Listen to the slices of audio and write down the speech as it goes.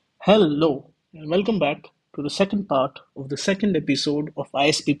Hello, and welcome back to the second part of the second episode of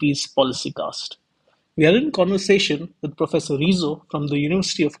ISPP's Policycast. We are in conversation with Professor Rizzo from the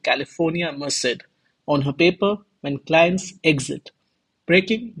University of California, Merced, on her paper When Clients Exit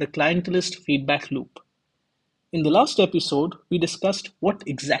Breaking the Clientelist Feedback Loop. In the last episode, we discussed what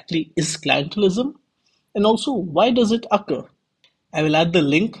exactly is clientelism and also why does it occur. I will add the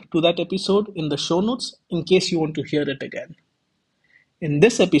link to that episode in the show notes in case you want to hear it again. In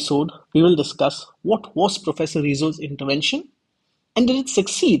this episode, we will discuss what was Professor Rizzo's intervention and did it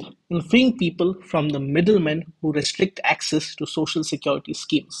succeed in freeing people from the middlemen who restrict access to social security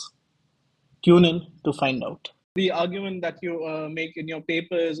schemes. Tune in to find out. The argument that you make in your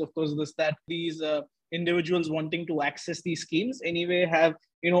paper is, of course, this that these individuals wanting to access these schemes anyway have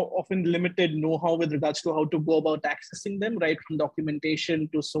often limited know-how with regards to how to go about accessing them, right from documentation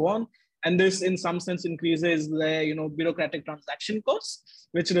to so on. And this, in some sense, increases their bureaucratic transaction costs,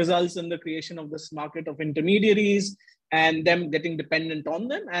 which results in the creation of this market of intermediaries and them getting dependent on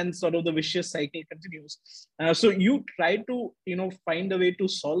them, and sort of the vicious cycle continues. So you try to find a way to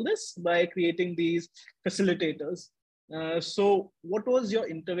solve this by creating these facilitators. So what was your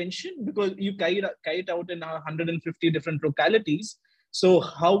intervention? Because you carried it out in 150 different localities. So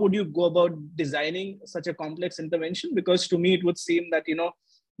how would you go about designing such a complex intervention? Because to me, it would seem that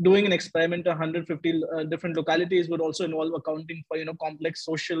doing an experiment in 150 different localities would also involve accounting for complex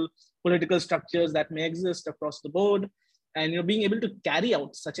social political structures that may exist across the board, and being able to carry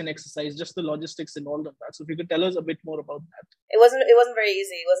out such an exercise, just the logistics involved in that. So if you could tell us a bit more about that. It wasn't very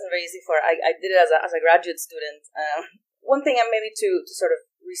easy. It wasn't very easy for I did it as a graduate student. One thing, and maybe to sort of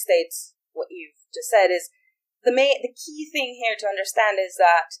restate what you've just said, is the key thing here to understand is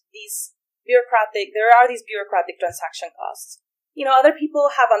that there are these bureaucratic transaction costs. Other people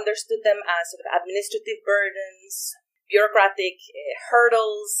have understood them as sort of administrative burdens, bureaucratic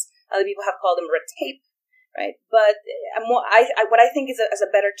hurdles. Other people have called them red tape, right? But what I think is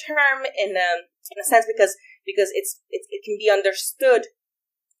a better term in a sense, because it can be understood,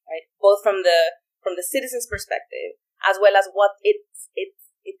 right, both from the citizen's perspective as well as what it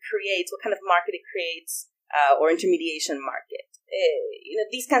creates, what kind of market it creates, or intermediation market.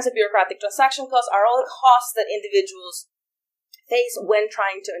 These kinds of bureaucratic transaction costs are all the costs that individuals face when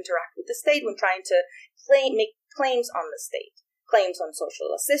trying to interact with the state, when trying to make claims on the state, claims on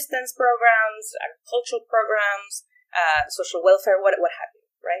social assistance programs, agricultural programs, social welfare, what have you,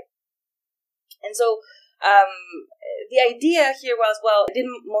 right? And so the idea here was, well, I did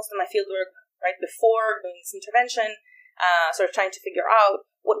most of my fieldwork right before doing this intervention, sort of trying to figure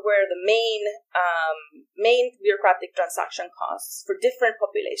out what were the main bureaucratic transaction costs for different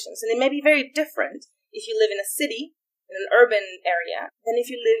populations. And it may be very different if you live in a city, in an urban area, than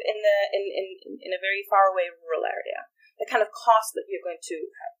if you live in a very far away rural area. The kind of costs that you're going to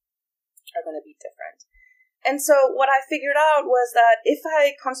have are going to be different. And so what I figured out was that if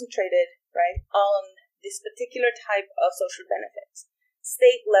I concentrated, right, on this particular type of social benefits,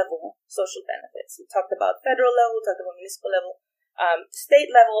 state level social benefits, we talked about federal level, we talked about municipal level,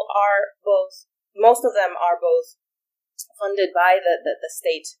 state level most of them are both funded by the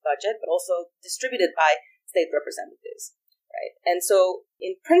state budget, but also distributed by state representatives, right? And so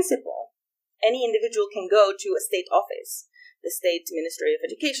in principle, any individual can go to a state office, the state Ministry of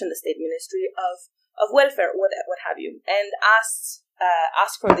Education, the state Ministry of Welfare, what have you, and ask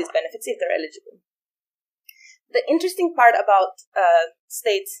for these benefits if they're eligible. The interesting part about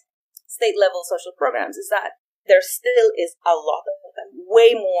state level social programs is that there still is a lot of them,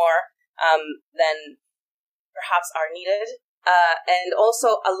 way more than perhaps are needed. And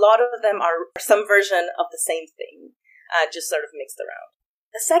also, a lot of them are some version of the same thing, just sort of mixed around.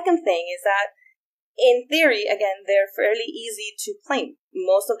 The second thing is that, in theory, again, they're fairly easy to claim.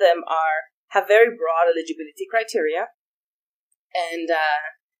 Most of them have very broad eligibility criteria, and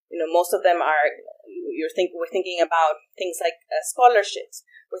most of them are. We're thinking about things like scholarships.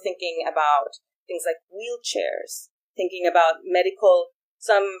 We're thinking about things like wheelchairs. Thinking about medical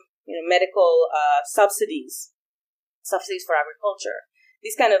subsidies for agriculture.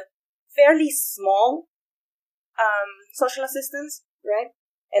 These kind of fairly small social assistance, right?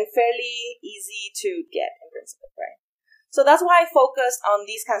 And fairly easy to get in principle, right? So that's why I focused on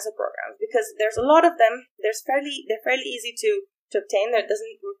these kinds of programs, because there's a lot of them. They're fairly easy to obtain. There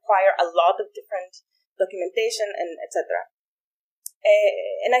doesn't require a lot of different documentation and etc.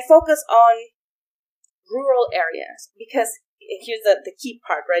 And I focus on rural areas because here's the key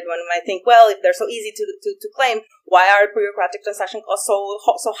part, right? When I think, well, if they're so easy to claim, why are bureaucratic transaction costs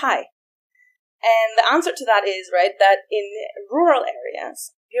so high? And the answer to that is, right, that in rural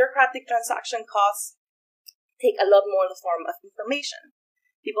areas, bureaucratic transaction costs take a lot more the form of information.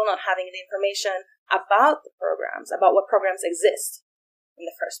 people not having the information about the programs, about what programs exist in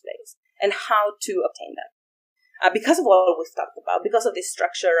the first place, and how to obtain them. Because of what we've talked about, because of this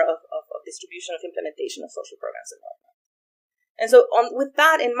structure of distribution, of implementation of social programs and whatnot. And so with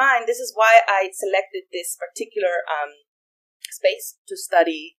that in mind, this is why I selected this particular space to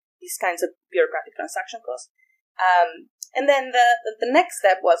study these kinds of bureaucratic transaction costs. And then the next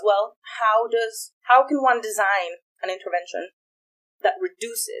step was, well, how can one design an intervention that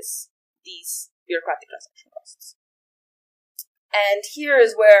reduces these bureaucratic transaction costs? And here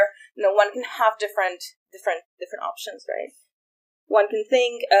is where one can have different options, right? One can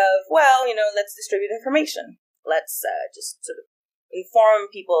think of, well, let's distribute information. Let's just sort of inform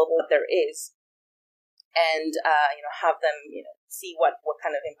people of what there is, and have them see what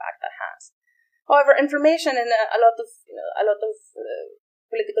kind of impact that has. However, information and a lot of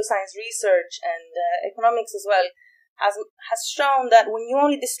political science research and economics as well has shown that when you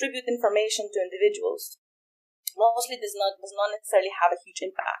only distribute information to individuals, mostly does not necessarily have a huge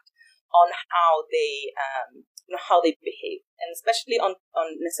impact on how they behave, and especially on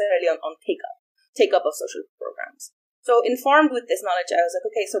take up of social programs. So informed with this knowledge, I was like,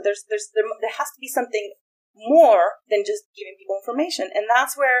 okay, so there has to be something more than just giving people information, and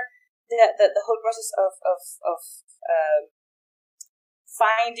that's where the whole process of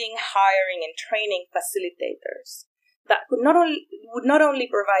finding, hiring, and training facilitators that would not only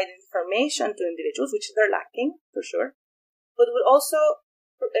provide information to individuals, which they're lacking for sure, but would also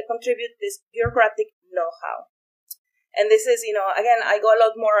contribute this bureaucratic know-how. And this is, again, I go a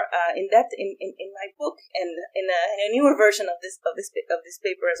lot more in depth in my book and in a newer version of this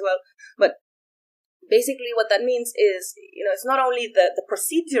paper as well. But basically, what that means is, it's not only the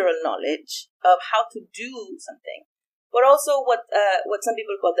procedural knowledge of how to do something, but also what some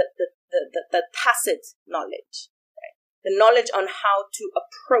people call the tacit knowledge. The knowledge on how to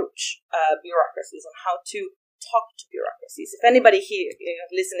approach bureaucracies, on how to talk to bureaucracies. If anybody here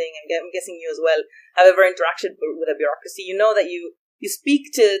listening, and I'm guessing you as well, have ever interacted with a bureaucracy, you know that you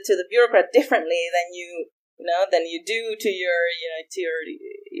speak to the bureaucrat differently than you do to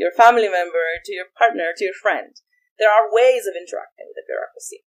your family member, to your partner, to your friend. There are ways of interacting with the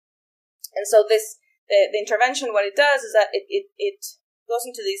bureaucracy, and so the intervention, what it does is that it goes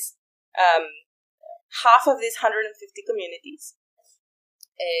into these half of these 150 communities,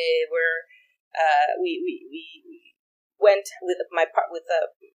 where we went with a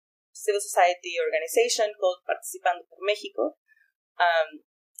civil society organization called Participando por México,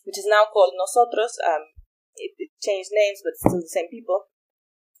 which is now called Nosotros. It changed names, but still the same people.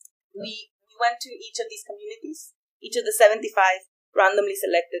 We went to each of these communities, each of the 75 randomly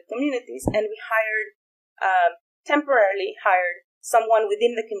selected communities, and we temporarily hired someone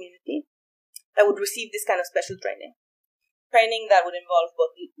within the community that would receive this kind of special training that would involve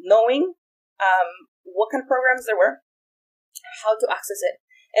both knowing what kind of programs there were, how to access it,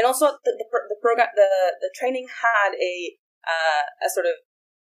 and also the program. The training had a sort of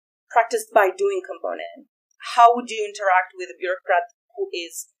practice by doing component. How would you interact with a bureaucrat who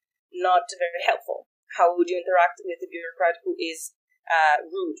is not very helpful? How would you interact with a bureaucrat who is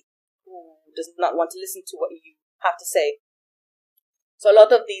rude, who does not want to listen to what you have to say? So a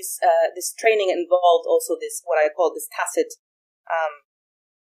lot of this training involved also this, what I call this tacit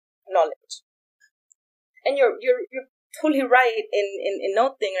knowledge. And you're totally right in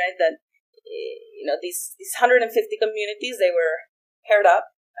noting, right, that these 150 communities, they were paired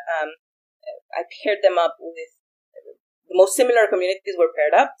up. I paired them up with the most similar communities were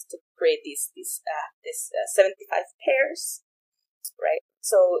paired up to create these 75 pairs, right?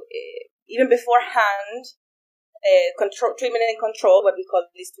 So even beforehand, treatment and control, what we call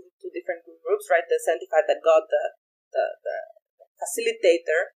these two different groups, right? The 75 that got the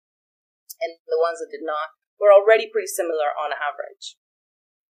facilitator and the ones that did not were already pretty similar on average.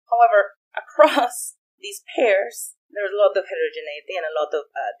 However, across these pairs, there was a lot of heterogeneity and a lot of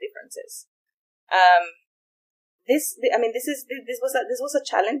differences. This was a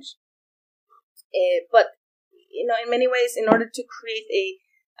challenge, but in many ways, in order to create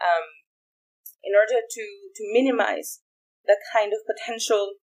in order to minimize the kind of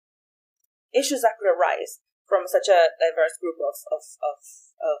potential issues that could arise from such a diverse group of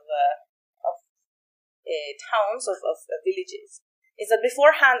towns, of villages, is that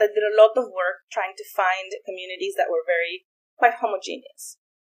beforehand I did a lot of work trying to find communities that were quite homogeneous.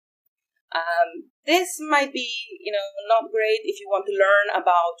 This might be, not great if you want to learn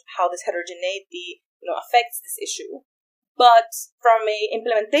about how this heterogeneity, affects this issue. But from a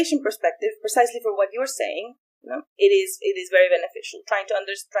implementation perspective, precisely for what you're saying, it is very beneficial. Trying to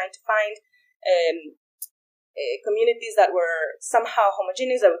find communities that were somehow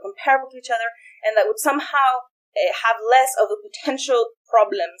homogeneous, that were comparable to each other, and that would somehow have less of the potential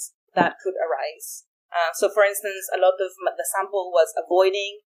problems that could arise. So, for instance, a lot of the sample was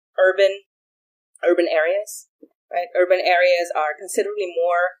avoiding urban areas. Right, urban areas are considerably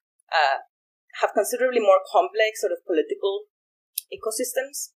more have considerably more complex sort of political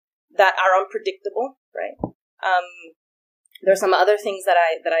ecosystems that are unpredictable. Right. There are some other things that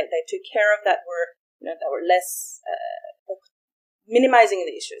I took care of that were less minimizing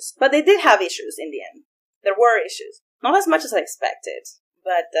the issues, but they did have issues in the end. There were issues, not as much as I expected,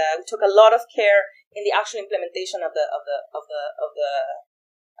 but we took a lot of care in the actual implementation of the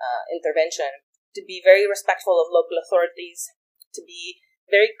intervention to be very respectful of local authorities, to be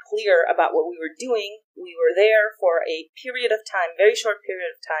very clear about what we were doing. We were there for a period of time, very short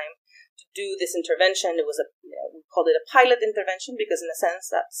period of time, to do this intervention. It was we called it a pilot intervention because, in a sense,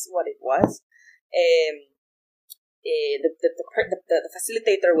 that's what it was. The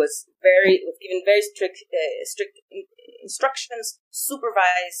facilitator was given very strict instructions,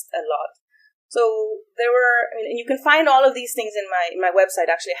 supervised a lot. So there were, and you can find all of these things in my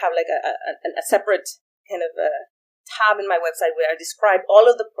website. Actually, I have like a separate kind of tab in my website where I describe all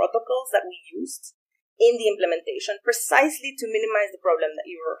of the protocols that we used in the implementation, precisely to minimize the problem that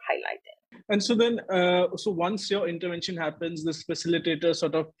you were highlighting. And so then, so once your intervention happens, this facilitator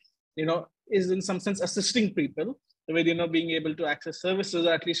sort of, is in some sense assisting people with, being able to access services,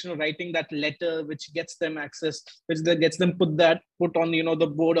 or at least, writing that letter which gets them access, which gets them put on,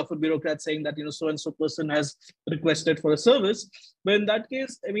 the board of a bureaucrat saying that, so-and-so person has requested for a service. But in that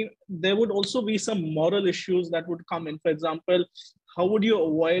case, I mean, there would also be some moral issues that would come in. For example, how would you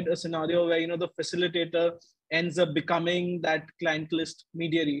avoid a scenario where, the facilitator ends up becoming that clientelist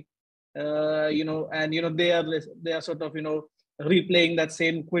mediary, and, they are sort of, replaying that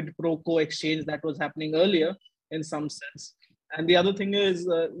same quid pro quo exchange that was happening earlier in some sense. And the other thing is,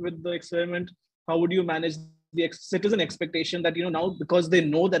 with the experiment, how would you manage the citizen expectation that, now because they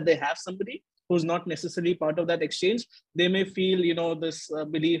know that they have somebody who's not necessarily part of that exchange, they may feel, this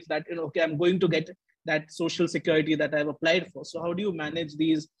belief that, okay, I'm going to get that social security that I've applied for. So how do you manage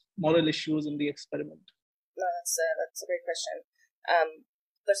these moral issues in the experiment? No, that's a great question.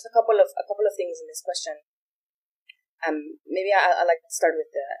 There's a couple of things in this question. Maybe I like to start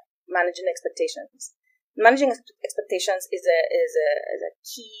with managing expectations. Managing expectations is a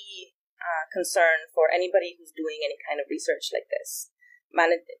key concern for anybody who's doing any kind of research like this.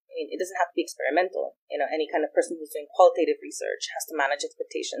 It doesn't have to be experimental. Any kind of person who's doing qualitative research has to manage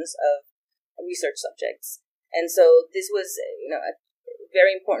expectations of research subjects. And so this was, a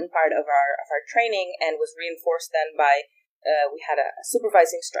very important part of our training, and was reinforced then by we had a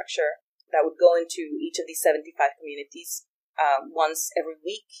supervising structure that would go into each of these 75 communities once every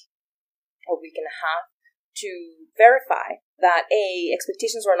week or week and a half, to verify that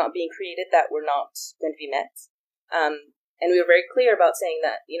expectations were not being created that were not going to be met, and we were very clear about saying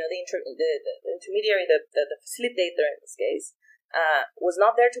that the intermediary, the facilitator in this case, was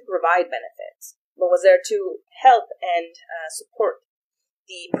not there to provide benefits, but was there to help and support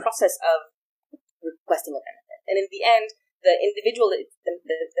the process of requesting a benefit. And in the end, the individuals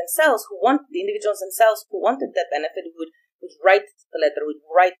themselves who wanted that benefit would write the letter, would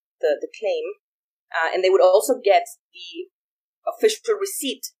write the claim. And they would also get the official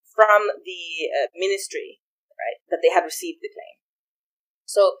receipt from the ministry, right, that they had received the claim.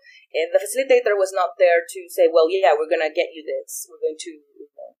 So the facilitator was not there to say, well, yeah, we're going to get you this. We're going to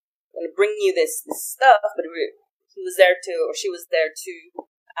bring you this stuff. But he was there to, or she was there to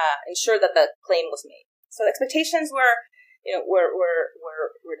ensure that the claim was made. So expectations were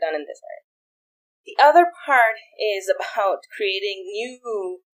done in this way. The other part is about creating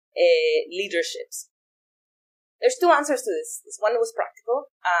new leaderships. There's two answers to this. This one was practical,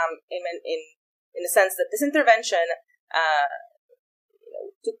 in the sense that this intervention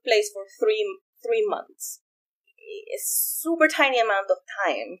took place for three months. A super tiny amount of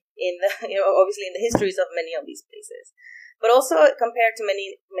time in the obviously in the histories of many of these places, but also compared to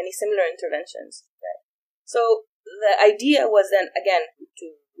many similar interventions. Right? So the idea was then again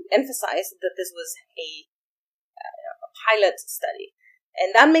to emphasize that this was a pilot study.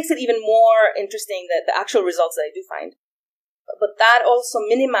 And that makes it even more interesting, that the actual results that I do find. But that also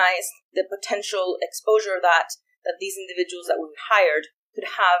minimized the potential exposure that these individuals that we hired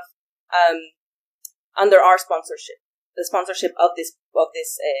could have under our sponsorship, the sponsorship of this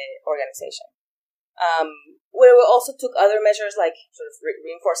organization. We also took other measures like sort of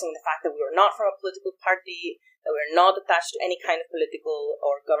reinforcing the fact that we were not from a political party, that we were not attached to any kind of political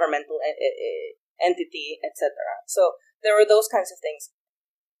or governmental entity, etc. So there were those kinds of things.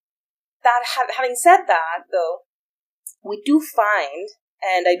 Having said that, though, we do find,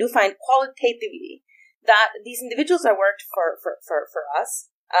 and I do find qualitatively, that these individuals that worked for us,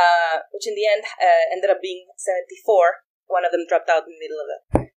 which in the end ended up being 74, one of them dropped out in the middle of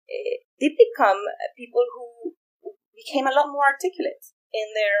it, did become people who became a lot more articulate in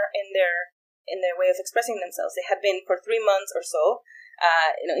their way of expressing themselves. They had been for 3 months or so,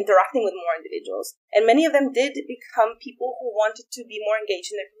 interacting with more individuals, and many of them did become people who wanted to be more engaged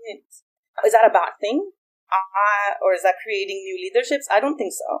in their communities. Is that a bad thing? Or is that creating new leaderships? I don't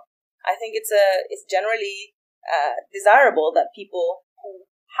think so. I think it's generally desirable that people who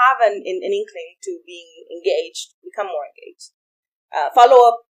have an inkling to being engaged become more engaged.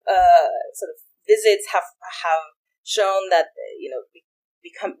 Follow-up sort of visits have shown that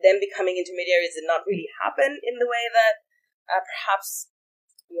becoming intermediaries did not really happen in the way that perhaps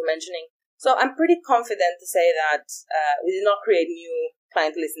you're mentioning. So I'm pretty confident to say that we did not create new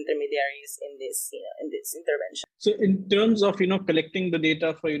clientelist intermediaries in this intervention. So in terms of collecting the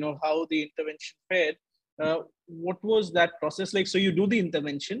data for how the intervention fared, what was that process like? So you do the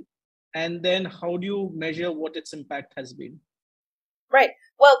intervention, and then how do you measure what its impact has been? Right.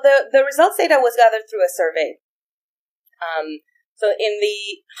 Well, the results data was gathered through a survey. So in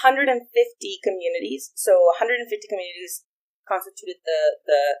the 150 communities, so 150 communities constituted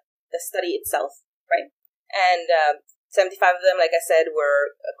the study itself, right? And 75 of them, like I said,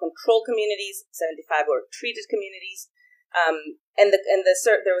 were control communities. 75 were treated communities.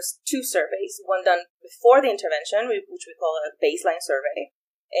 There was 2 surveys. One done before the intervention, which we call a baseline survey,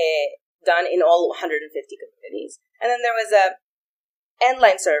 done in all 150 communities. And then there was a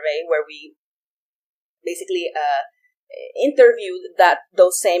endline survey where we basically interviewed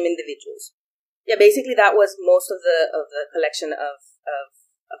those same individuals. Yeah, basically that was most of the collection of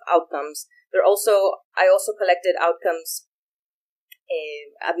outcomes. I also collected outcomes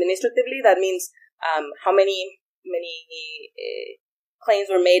administratively. That means how many claims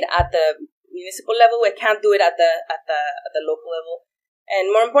were made at the municipal level. I can't do it at the local level.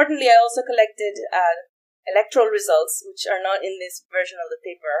 And more importantly, I also collected electoral results, which are not in this version of the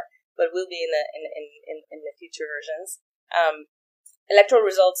paper, but will be in the future versions. Electoral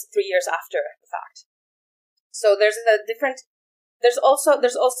results 3 years after the fact. So there's also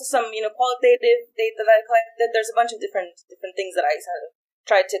some qualitative data that I collected. There's a bunch of different things that I sort of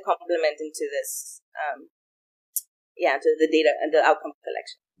tried to complement into this to the data and the outcome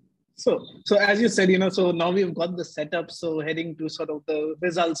collection. So as you said, so now we've got the setup, so heading to sort of the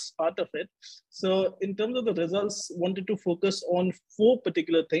results part of it. So in terms of the results, wanted to focus on 4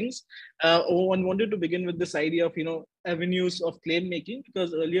 particular things. One wanted to begin with this idea of, avenues of claim making,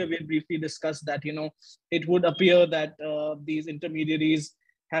 because earlier we had briefly discussed that, it would appear that these intermediaries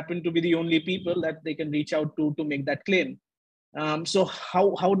happen to be the only people that they can reach out to make that claim. So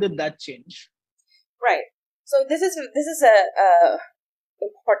how did that change? Right. So this is a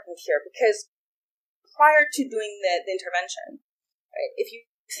important here, because prior to doing the intervention, right, if you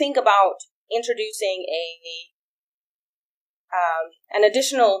think about introducing an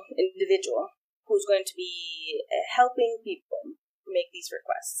additional individual who's going to be helping people make these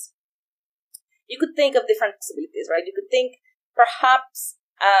requests, you could think of different possibilities, right? You could think perhaps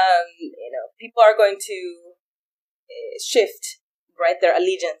people are going to shift, right, their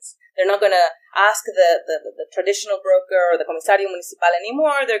allegiance. They're not going to ask the traditional broker or the comisario municipal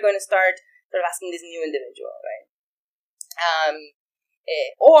anymore. They're going to start asking this new individual, right?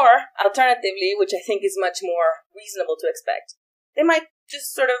 Or alternatively, which I think is much more reasonable to expect, they might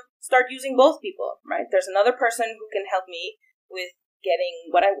just sort of start using both people, right? There's another person who can help me with getting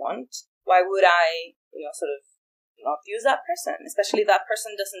what I want. Why would I, sort of not use that person? Especially if that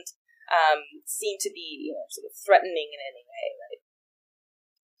person doesn't seem to be, sort of threatening in any way, right?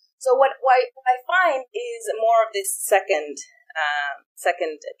 So what I find is more of this second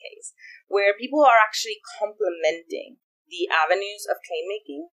case, where people are actually complementing the avenues of claim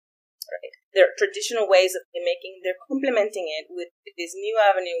making, right? Their traditional ways of claim making, they're complementing it with this new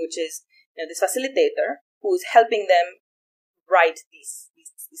avenue, which is this facilitator who is helping them write these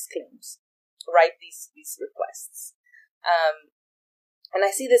claims, write these requests. And I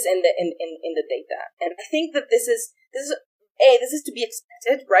see this in the data, and I think that this is to be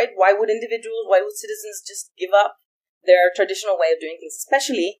expected, right? Why would citizens just give up their traditional way of doing things,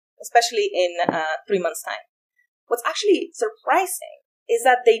 especially in 3 months' time? What's actually surprising is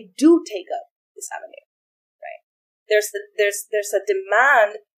that they do take up this avenue, right? There's a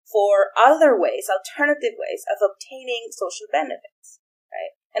demand for other ways, alternative ways of obtaining social benefits,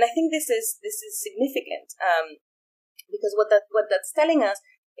 right? And I think this is significant because what that's telling us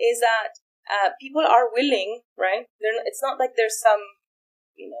is that people are willing, right? It's not like there's some,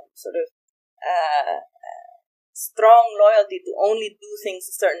 sort of strong loyalty to only do things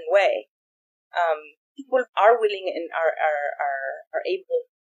a certain way, people are willing and are able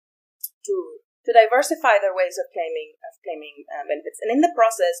to diversify their ways of claiming benefits. And in the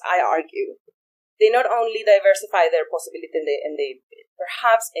process, I argue, they not only diversify their possibility and they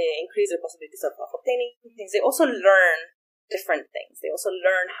perhaps increase their possibilities of obtaining things, they also learn different things. They also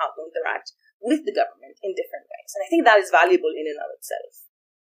learn how to interact with the government in different ways. And I think that is valuable in and of itself.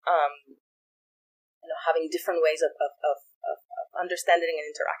 Having different ways of understanding and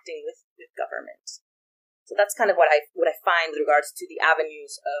interacting with government. So that's kind of what I find with regards to the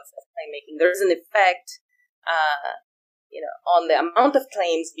avenues of claim making. There's an effect, on the amount of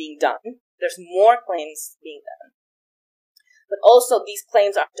claims being done. There's more claims being done, but also these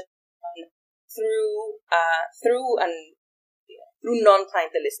claims are done through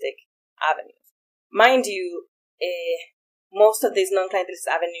non-clientelistic avenues. Mind you, most of these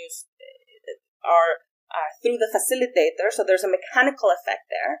non-clientelistic avenues are through the facilitator, so there's a mechanical effect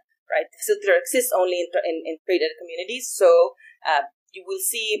there, right? The facilitator exists only in created communities, so you will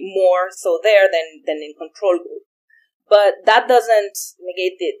see more so there than in control group. But that doesn't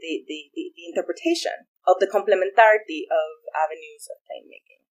negate the interpretation of the complementarity of avenues of claim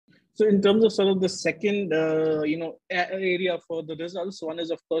making. So in terms of sort of the second, area for the results, one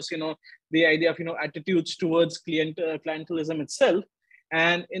is, of course, the idea of, attitudes towards clientelism itself.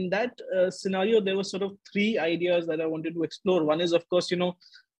 And in that scenario, there were sort of three ideas that I wanted to explore. One is, of course,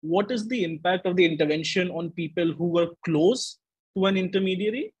 what is the impact of the intervention on people who were close to an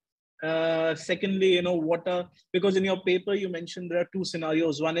intermediary? Secondly, because in your paper you mentioned there are two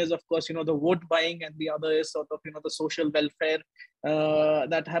scenarios. One is, of course, the vote buying, and the other is sort of, the social welfare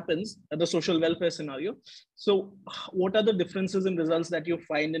that happens, the social welfare scenario. So what are the differences in results that you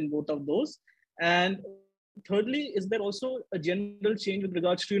find in both of those? And thirdly, is there also a general change with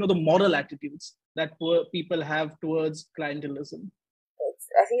regards to, the moral attitudes that people have towards clientelism?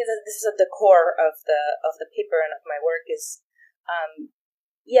 I think this is at the core of the paper and of my work is,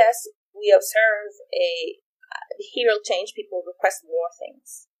 yes, we observe a behavioral change. People request more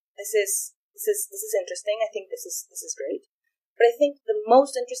things. This is interesting. I think this is great. But I think the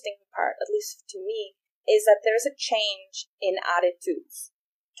most interesting part, at least to me, is that there is a change in attitudes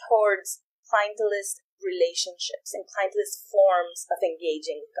towards clientelist relationships and clientelist forms of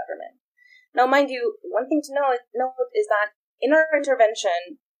engaging with government. Now, mind you, one thing to note is that in our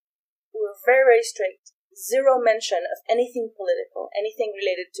intervention, we were very, very strict. Zero mention of anything political, anything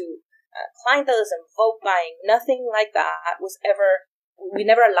related to clientelism, vote buying, nothing like that was ever. We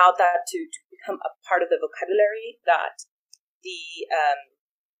never allowed that to become a part of the vocabulary that the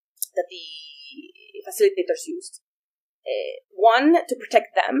facilitators used. One, to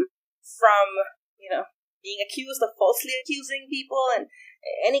protect them from being accused of falsely accusing people and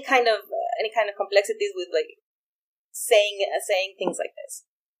any kind of complexities with like saying things like this.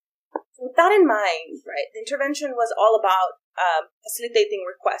 With that in mind, right, the intervention was all about facilitating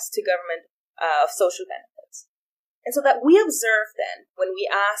requests to government of social benefits. And so that we observe then, when we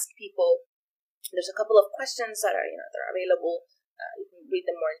ask people, there's a couple of questions that are available. You can read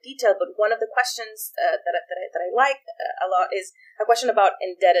them more in detail, but one of the questions that I like a lot is a question about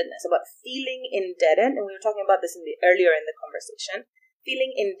indebtedness, about feeling indebted, and we were talking about this earlier in the conversation,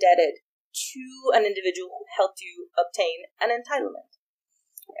 feeling indebted to an individual who helped you obtain an entitlement,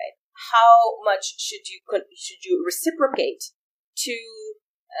 right? How much should you reciprocate to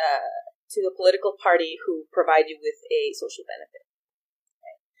the political party who provide you with a social benefit?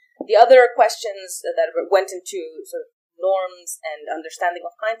 Right? The other questions that went into sort of norms and understanding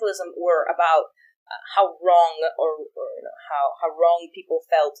of clientelism were about how wrong how wrong people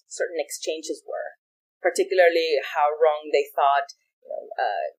felt certain exchanges were, particularly how wrong they thought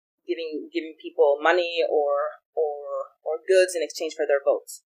giving people money or goods in exchange for their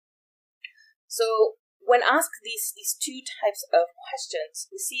votes. So when asked these two types of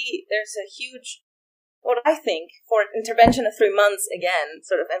questions, we see there's a huge, what I think, for intervention of 3 months, again,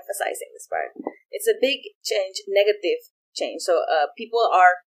 sort of emphasizing this part, it's a big change, negative change. So people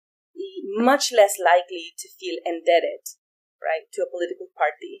are much less likely to feel indebted, right, to a political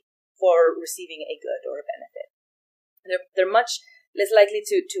party for receiving a good or a benefit. They're much less likely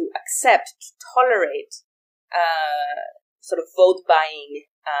to accept, to tolerate sort of vote buying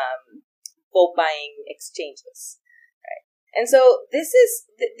exchanges, right? And so this is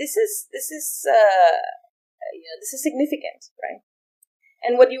significant, right?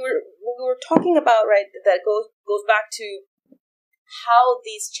 And what we were talking about, right, that goes back to how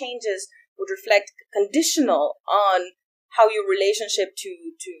these changes would reflect conditional on how your relationship to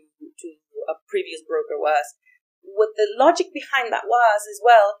a previous broker was. What the logic behind that was as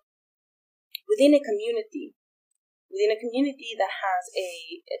well within a community, that has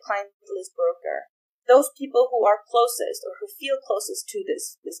a clientelist broker, those people who are closest or who feel closest to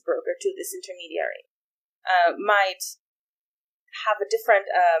this broker, to this intermediary, might have a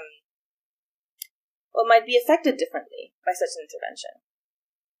different, might be affected differently by such an intervention.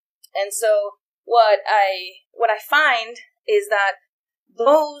 And so what I find is that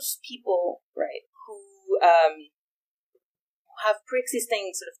those people, right, who have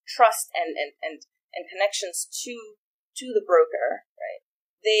pre-existing sort of trust and connections to the broker, right,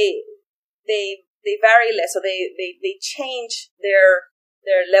 they vary less, so they change their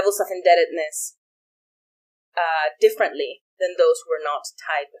levels of indebtedness differently than those who were not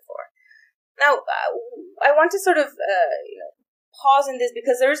tied before. Now, I want to sort of pause in this,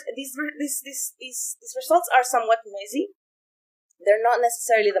 because there's these results are somewhat noisy. They're not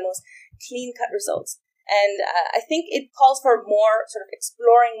necessarily the most clean-cut results. And I think it calls for more sort of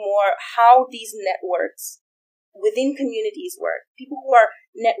exploring more how these networks within communities work. People who are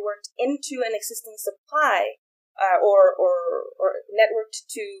networked into an existing supply, or networked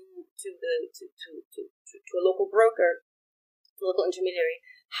to a local broker, to a local intermediary.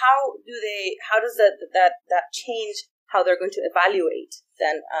 How does that change how they're going to evaluate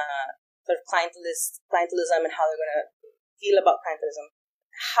then sort of clientelism, and how they're going to feel about clientelism,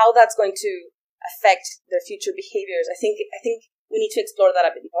 how that's going to affect their future behaviors? I think we need to explore that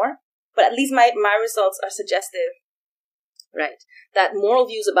a bit more. But at least my results are suggestive, right, that moral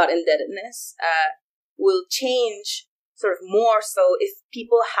views about indebtedness will change sort of more so if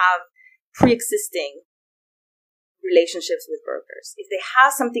people have pre-existing relationships with brokers. If they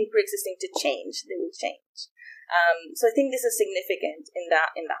have something pre-existing to change, they will change. So I think this is significant in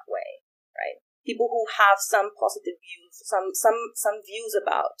that way, right? People who have some positive views, some views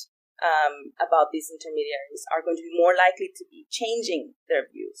about these intermediaries are going to be more likely to be changing their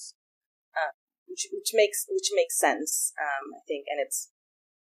views, which makes sense, I think, and it's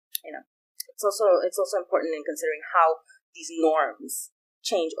also important in considering how these norms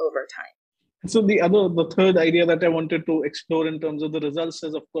change over time. So the third idea that I wanted to explore in terms of the results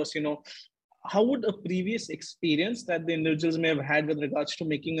is, of course, how would a previous experience that the individuals may have had with regards to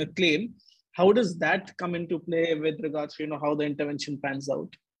making a claim, how does that come into play with regards to, how the intervention pans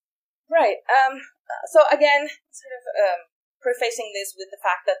out? Right. So again, sort of prefacing this with the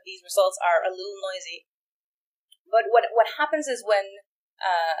fact that these results are a little noisy, but what happens is when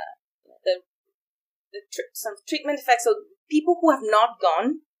some treatment effects, so people who have not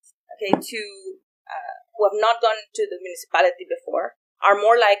gone to the municipality before are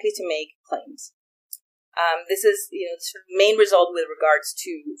more likely to make claims. This is the sort of main result with regards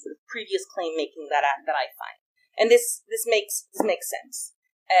to sort of previous claim making that I find, and this makes sense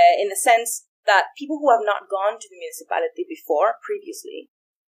in the sense that people who have not gone to the municipality before previously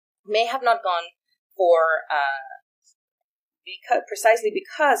may have not gone for precisely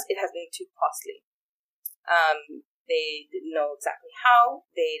because it has been too costly. They didn't know exactly how.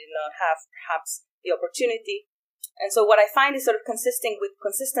 They did not have perhaps the opportunity. And so what I find is sort of consistent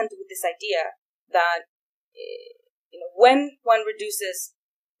with this idea that when one reduces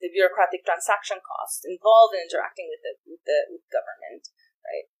the bureaucratic transaction costs involved in interacting with government,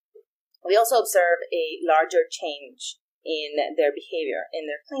 right, we also observe a larger change in their behavior, in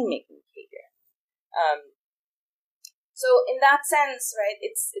their claim-making behavior. So in that sense, right,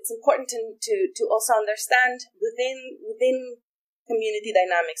 it's important to also understand within community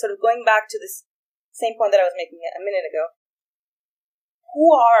dynamics, sort of going back to this same point that I was making a minute ago,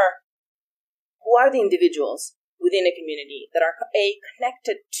 who are the individuals within a community that are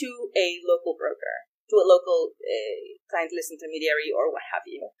connected to a local broker, to a local clientelist intermediary, or what have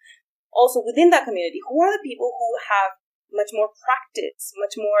you. Also within that community, who are the people who have much more practice,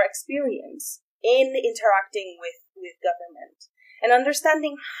 much more experience in interacting with government, and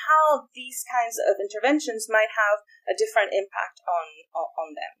understanding how these kinds of interventions might have a different impact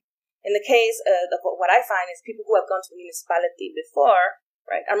on them. In the case of what I find is people who have gone to the municipality before,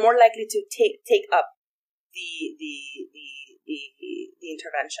 right, are more likely to take up the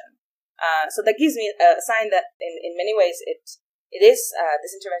intervention. So that gives me a sign that in many ways it is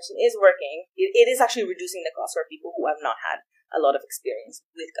this intervention is working. It is actually reducing the cost for people who have not had a lot of experience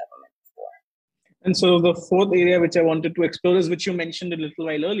with government before. And so the fourth area which I wanted to explore is, which you mentioned a little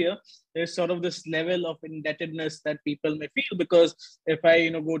while earlier, there's sort of this level of indebtedness that people may feel, because if I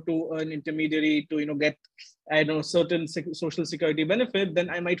go to an intermediary to get certain social security benefit, then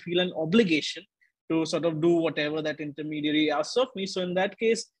I might feel an obligation to sort of do whatever that intermediary asks of me. So in that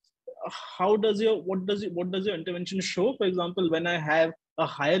case, what does your intervention show, for example, when I have a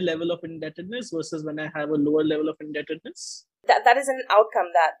higher level of indebtedness versus when I have a lower level of indebtedness? That is an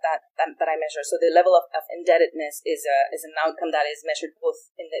outcome that I measure. So the level of indebtedness is an outcome that is measured both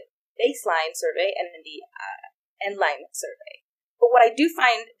in the baseline survey and in the endline survey. But what I do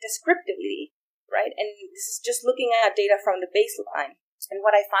find descriptively, right, and this is just looking at data from the baseline, and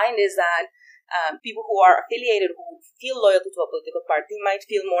what I find is that people who are affiliated, who feel loyalty to a political party, might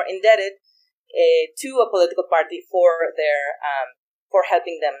feel more indebted to a political party for their for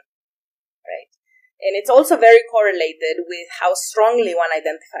helping them, right? And it's also very correlated with how strongly one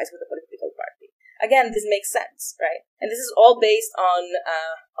identifies with a political party. Again, this makes sense, right? And this is all based on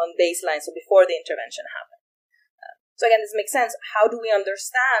baseline, so before the intervention happened. So again, this makes sense. How do we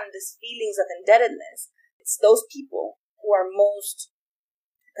understand these feelings of indebtedness? It's those people who are most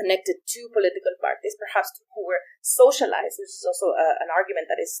connected to political parties, perhaps who were socialized. This is also an argument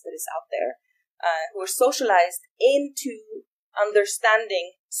that is out there. Who were socialized into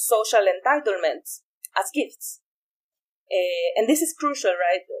understanding social entitlements as gifts. And this is crucial,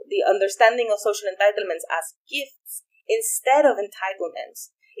 right? The understanding of social entitlements as gifts instead of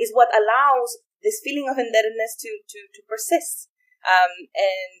entitlements is what allows this feeling of indebtedness to persist.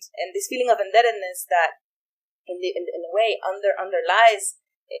 And this feeling of indebtedness that in a way underlies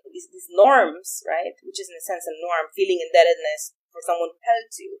these norms, right? Which is in a sense a norm, feeling indebtedness for someone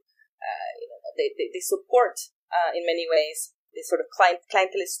compelled to. They support in many ways these sort of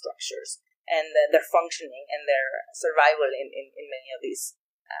clientelist structures and their functioning and their survival in many of these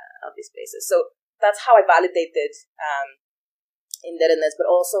places. So that's how I validated indebtedness, but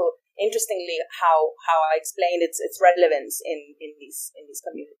also interestingly how I explained its relevance in these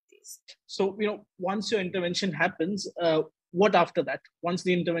communities. So once your intervention happens, what after that? Once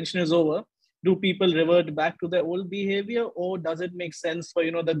the intervention is over, do people revert back to their old behavior, or does it make sense for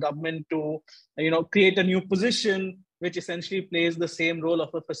the government to create a new position which essentially plays the same role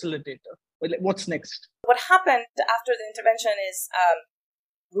of a facilitator? What's next? What happened after the intervention is,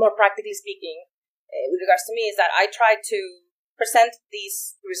 more practically speaking, with regards to me, is that I tried to present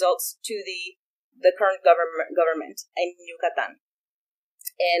these results to the current government in Yucatan.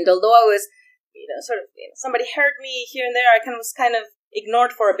 And although I was, somebody heard me here and there, I was kind of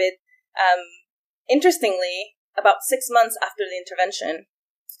ignored for a bit. Interestingly, about 6 months after the intervention,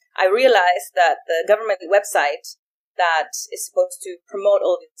 I realized that the government website that is supposed to promote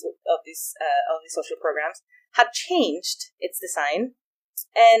all these social programs had changed its design,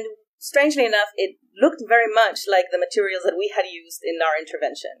 and strangely enough, it looked very much like the materials that we had used in our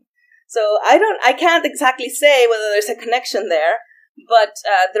intervention. So I can't exactly say whether there's a connection there, but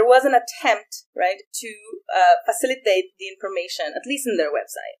there was an attempt, right, to facilitate the information, at least in their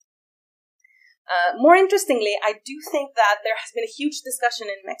website. More interestingly, I do think that there has been a huge discussion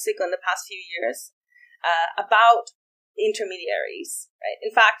in Mexico in the past few years about intermediaries, right?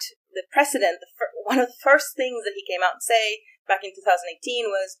 In fact, the president, one of the first things that he came out and say back in 2018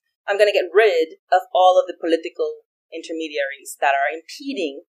 was, I'm going to get rid of all of the political intermediaries that are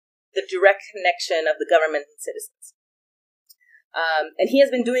impeding the direct connection of the government and citizens. And he has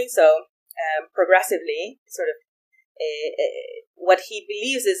been doing so progressively, sort of what he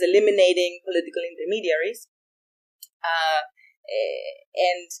believes is eliminating political intermediaries,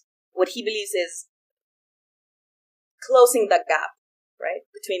 and what he believes is closing the gap, right,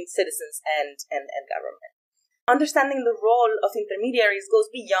 between citizens and government. Understanding the role of intermediaries goes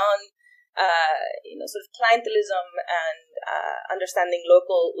beyond, sort of clientelism and understanding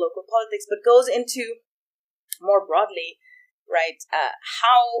local politics, but goes into more broadly, right,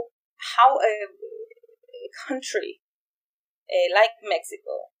 how a country like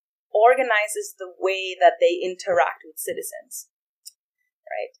Mexico organizes the way that they interact with citizens.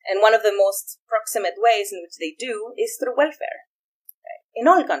 Right? And one of the most proximate ways in which they do is through welfare. Right? In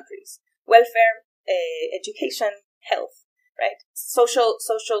all countries, welfare, education, health, right? Social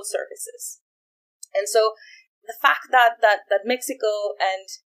services. And so the fact that Mexico and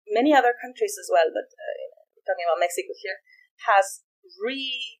many other countries as well, but we're talking about Mexico here, has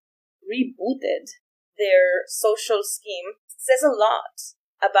rebooted their social scheme says a lot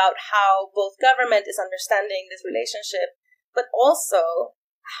about how both government is understanding this relationship, but also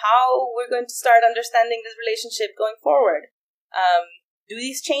how we're going to start understanding this relationship going forward. Do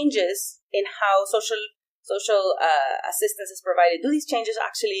these changes in how social assistance is provided, do these changes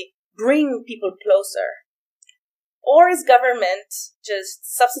actually bring people closer? Or is government just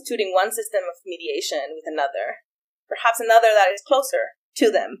substituting one system of mediation with another, perhaps another that is closer to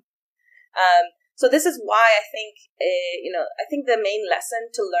them? So this is why I think, I think the main lesson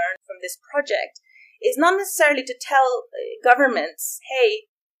to learn from this project is not necessarily to tell governments,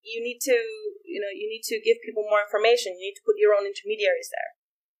 hey, you need to give people more information. You need to put your own intermediaries there.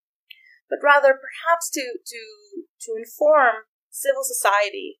 but rather perhaps to inform civil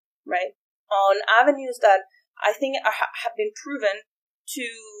society, right, on avenues that I think have been proven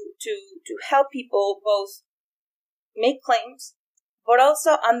to help people both make claims, but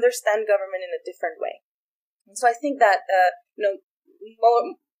also understand government in a different way. And so I think that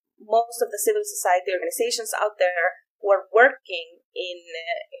most of the civil society organizations out there who are working in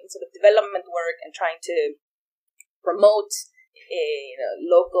sort of development work and trying to promote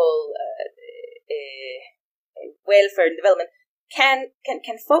local welfare and development can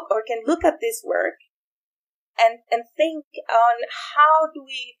look at this work and think on how do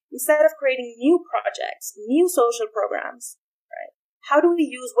we, instead of creating new projects, new social programs, right? How do we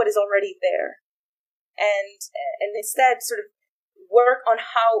use what is already there, and instead sort of work on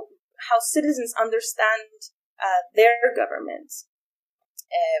how citizens understand their governments,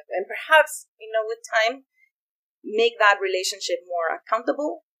 and perhaps with time make that relationship more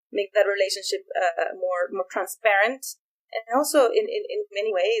accountable, make that relationship more transparent, and also in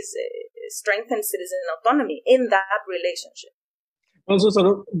many ways strengthen citizen autonomy in that relationship. Also, sort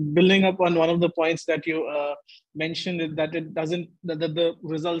of building up on one of the points that you mentioned, is that it doesn't that the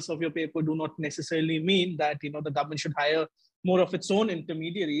results of your paper do not necessarily mean that the government should hire more of its own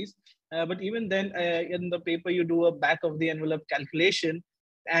intermediaries. But even then, in the paper, you do a back of the envelope calculation,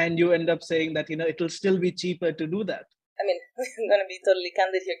 and you end up saying that it will still be cheaper to do that. I mean, I'm going to be totally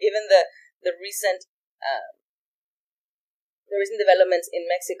candid here. Given the recent developments in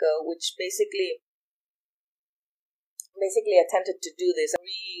Mexico, which basically attempted to do this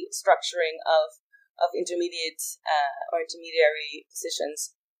restructuring of intermediate or intermediary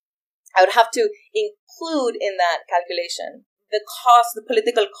positions, I would have to include in that calculation the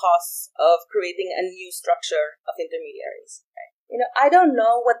political costs of creating a new structure of intermediaries. Right? I don't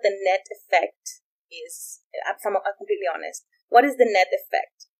know what the net effect is. I'm completely honest. What is the net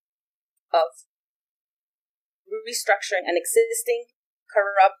effect of restructuring an existing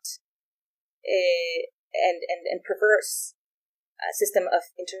corrupt and perverse system of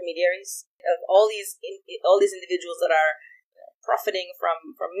intermediaries, of all these individuals that are profiting from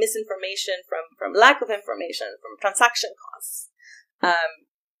misinformation, from lack of information, from transaction costs?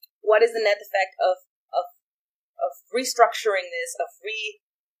 What is the net effect of restructuring this, of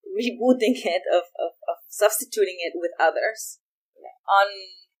rebooting it, of substituting it with others on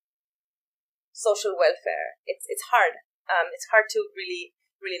social welfare? It's hard. It's hard to really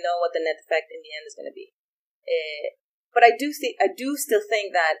know what the net effect in the end is going to be. But I do still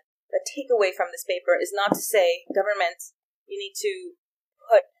think that the takeaway from this paper is not to say, government, you need to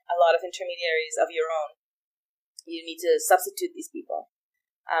put a lot of intermediaries of your own. You need to substitute these people.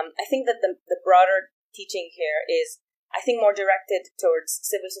 I think that the broader teaching here is, I think, more directed towards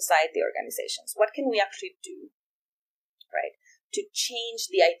civil society organizations. What can we actually do, right, to change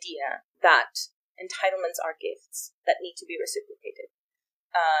the idea that entitlements are gifts that need to be reciprocated?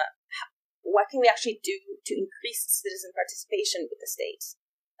 What can we actually do to increase citizen participation with the state?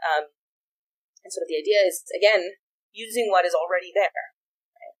 And sort of the idea is, again, using what is already there.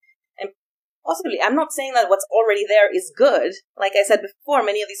 Right? And possibly, I'm not saying that what's already there is good. Like I said before,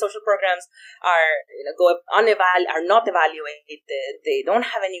 many of these social programs are are not evaluated. They don't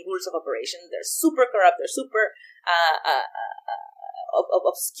have any rules of operation. They're super corrupt. They're super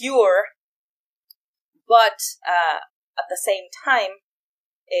obscure. But at the same time,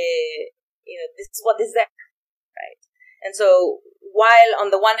 this is what is there, right? And so, while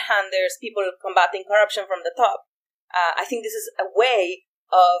on the one hand there's people combating corruption from the top, I think this is a way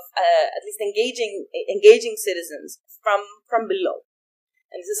of at least engaging citizens from below,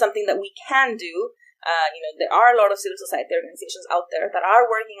 and this is something that we can do. There are a lot of civil society organizations out there that are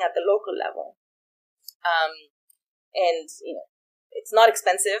working at the local level, and it's not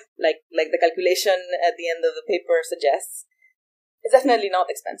expensive, like the calculation at the end of the paper suggests. It's definitely not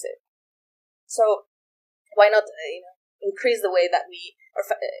expensive. So why not increase the way that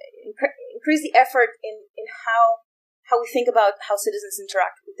increase the effort in how we think about how citizens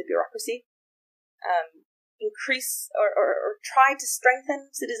interact with the bureaucracy, increase or try to strengthen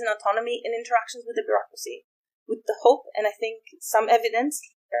citizen autonomy in interactions with the bureaucracy, with the hope, and I think some evidence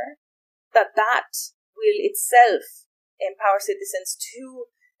here, that will itself empower citizens to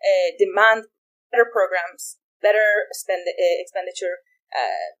demand better programs, better expenditure,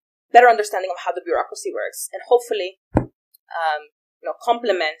 better understanding of how the bureaucracy works, and hopefully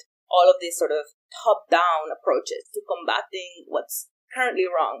complement all of these sort of top-down approaches to combating what's currently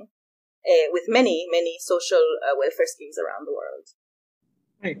wrong with many social welfare schemes around the world.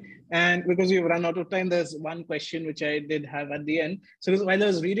 Right. And because we've run out of time, there's one question which I did have at the end. So while I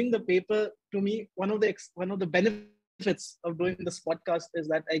was reading the paper, to me, one of the benefits benefits of doing this podcast is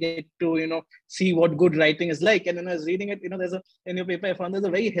that I get to, see what good writing is like. And then I was reading it, there's in your paper, I found there's a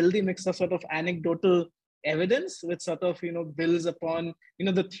very healthy mix of sort of anecdotal evidence, which sort of, builds upon,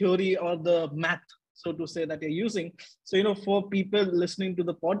 the theory or the math, so to say, that you're using. So, for people listening to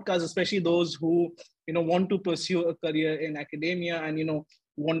the podcast, especially those who, want to pursue a career in academia and,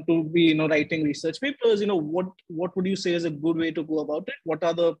 want to be, writing research papers, what would you say is a good way to go about it? What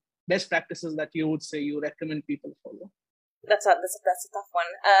are the best practices that you would say you recommend people follow? That's a tough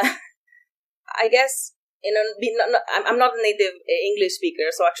one. I guess I'm not a native English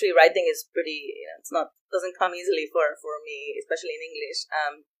speaker, so actually writing is pretty. Doesn't come easily for me, especially in English.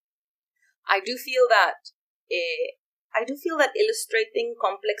 I do feel that illustrating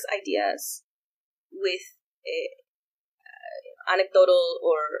complex ideas with anecdotal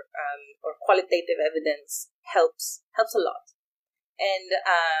or qualitative evidence helps a lot, and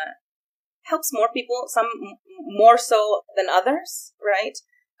helps more people, some more so than others, right?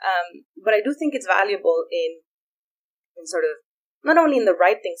 But I do think it's valuable in sort of not only in the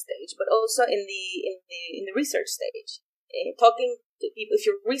writing stage, but also in the research stage. Talking to people. If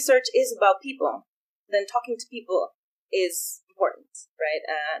your research is about people, then talking to people is important, right?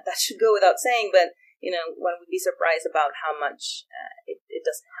 That should go without saying, but one would be surprised about how much it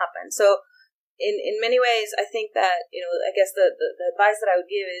doesn't happen. So, in many ways, I think that I guess the advice that I would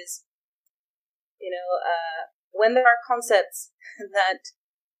give is, when there are concepts that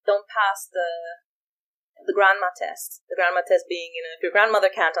don't pass the grandma test. The grandma test being, if your grandmother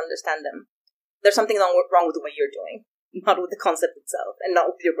can't understand them, there's something wrong with what you're doing, not with the concept itself, and not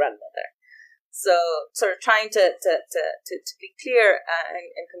with your grandmother. So, sort of trying to be clear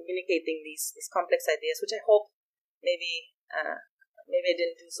and communicating these complex ideas, which I hope maybe I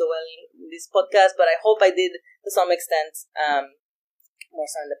didn't do so well in this podcast, but I hope I did to some extent, more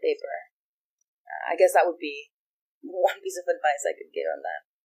so in the paper. I guess that would be one piece of advice I could give on that.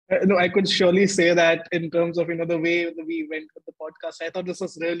 No, I could surely say that in terms of the way we went with the podcast. I thought this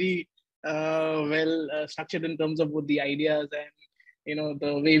was really well structured in terms of what the ideas and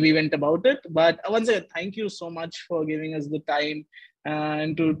the way we went about it. But once again, thank you so much for giving us the time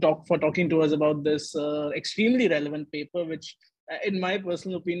and talking to us about this extremely relevant paper, which in my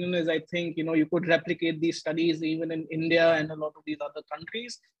personal opinion is, I think you could replicate these studies even in India and a lot of these other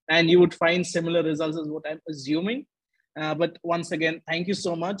countries, and you would find similar results as what I'm assuming. But once again, thank you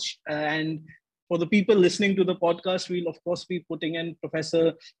so much. And for the people listening to the podcast, we'll of course be putting in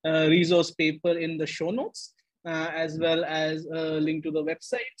Professor Rizzo's paper in the show notes, as well as a link to the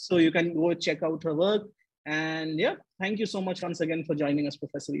website. So you can go check out her work. And yeah, thank you so much once again for joining us,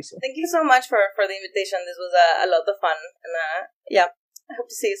 Professor Rizzo. Thank you so much for the invitation. This was a lot of fun. And yeah, I hope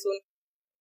to see you soon.